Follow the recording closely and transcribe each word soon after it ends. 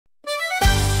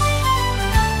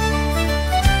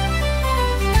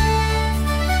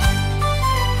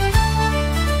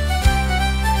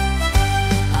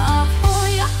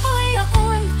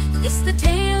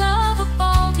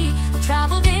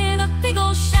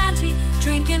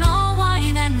drinking all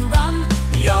wine and rum.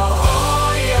 Yo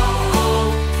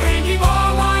ho, drinking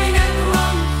more wine and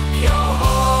rum. Yo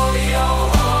ho,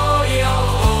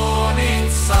 morning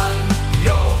sun.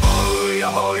 Yo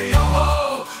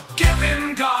ho, give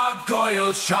him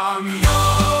gargoyle charm.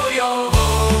 Yo ho,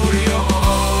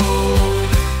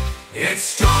 it's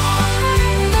strong.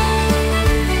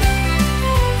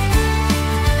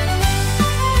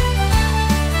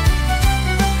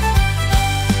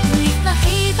 Neath the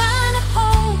heave and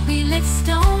Ahoy, we live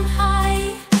stone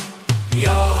high.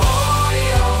 Yo ho,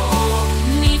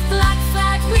 Neath black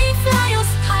flag we fly,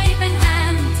 us pipe in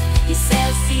hand. He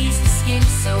sails seas with skin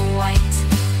so white,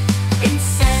 in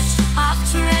search of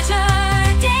treasure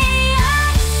day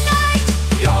and night.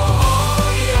 Yo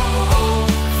ho,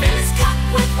 Fill his cup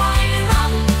with wine and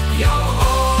rum. yo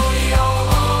ho,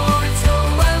 Until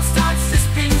the world starts to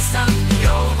spin some.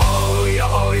 yo ho,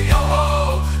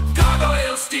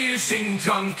 gargoyle steers in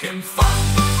drunken fun.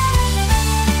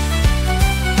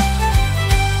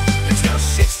 Until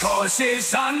ship's course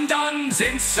is undone,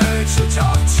 in search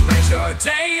of treasure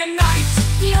day and night.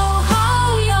 Yo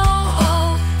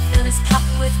ho, fill his cup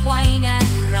with wine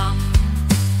and rum.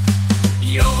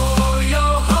 Yo ho,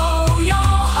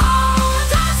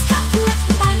 Fill his cup with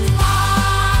wine and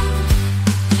rum.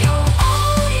 Yo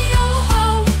ho,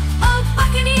 oh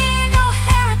buccaneer, no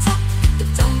hair atop, but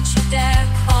don't you dare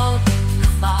call him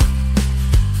far,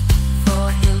 for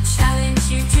he'll challenge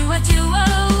you to a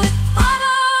duel with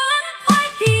bottle and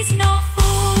pipe. He's no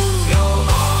fool.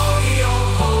 yo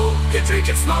ho, get drink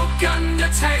and smoke under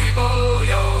table.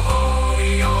 Yo ho,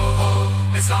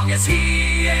 as long as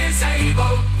he is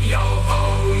able. Yo ho,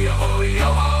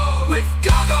 with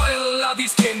gargoyle of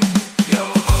his kin. Yo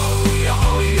ho,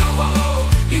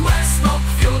 he wears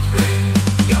smoke-filled grin.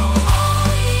 Yo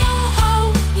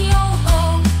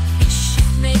Ho, his ship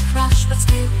may crash but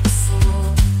still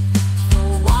soar. For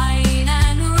wine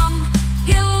and rum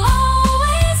he'll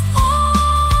always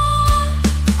pour.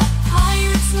 A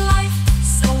pirate's life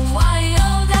so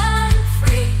wild and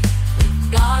free,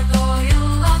 with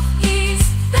gargoyle of his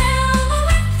filled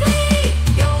with glee.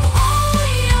 Yo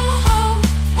ho,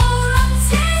 rum's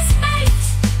his mate,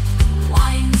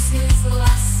 wine's his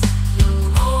lass. Yo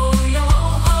ho,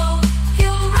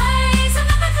 he'll raise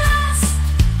another glass.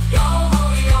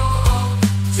 ho,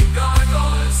 to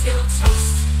gargoyles he'll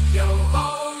toast. Yo ho,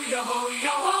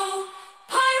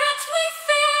 Pirates we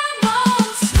fear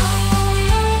most.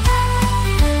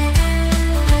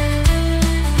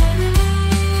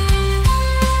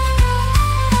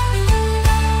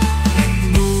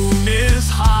 when moon is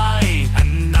high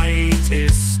and night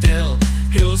is still,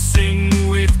 he'll sing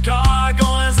with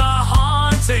gargoyles a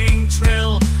haunting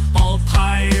trill. All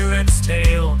pirates'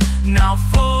 tale now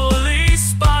fully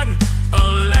spun, a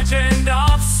legend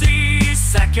of sea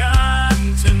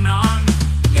second to none.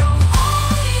 Yo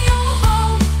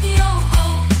ho,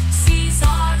 seas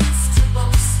are his to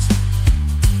boast.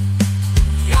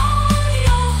 Yo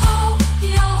ho,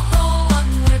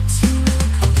 onward to the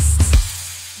coast.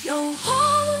 Yo ho,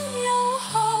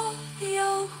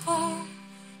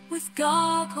 with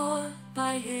gargoyle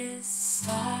by his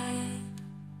side.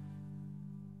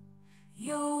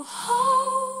 Yo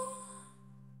ho,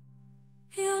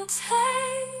 he'll tell